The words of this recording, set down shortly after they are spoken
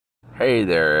Hey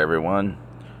there, everyone.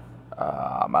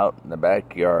 I'm out in the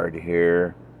backyard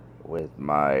here with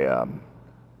my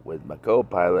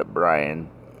co-pilot Brian.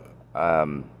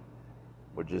 Um,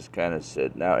 we're just kind of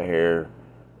sitting out here,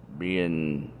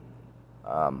 being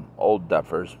old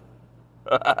duffers.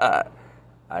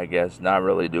 I guess not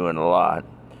really doing a lot.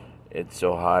 It's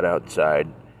so hot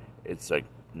outside. It's like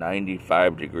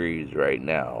 95 degrees right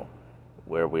now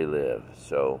where we live.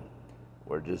 So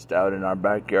we're just out in our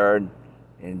backyard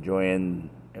enjoying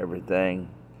everything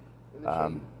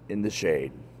in the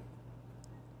shade.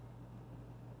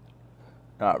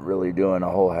 Not really doing a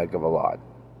whole heck of a lot.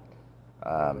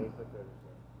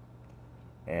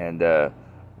 And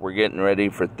we're getting ready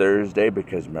for Thursday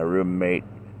because my roommate,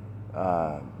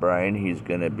 Brian, he's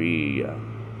going to be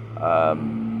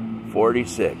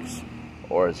 46,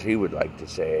 or as he would like to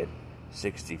say it,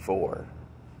 64.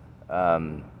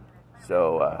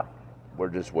 So we're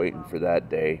just waiting for that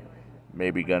day.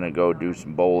 Maybe gonna go do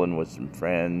some bowling with some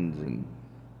friends and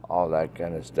all that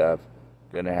kind of stuff.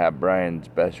 Gonna have Brian's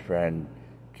best friend,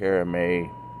 Kara May,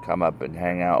 come up and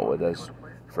hang out with us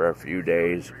for a few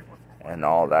days and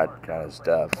all that kind of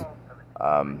stuff.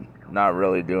 Not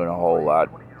really doing a whole lot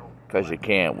because you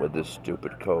can't with this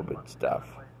stupid COVID stuff.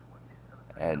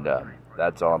 And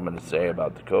that's all I'm gonna say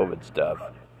about the COVID stuff.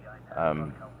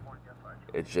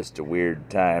 It's just a weird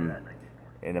time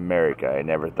in America. I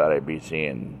never thought I'd be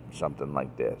seeing something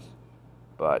like this.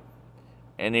 But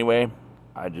anyway,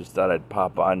 I just thought I'd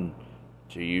pop on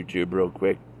to YouTube real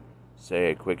quick,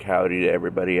 say a quick howdy to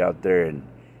everybody out there in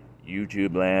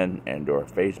YouTube land and or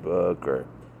Facebook or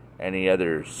any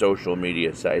other social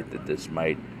media site that this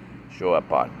might show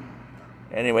up on.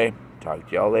 Anyway, talk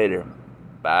to y'all later.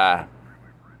 Bye.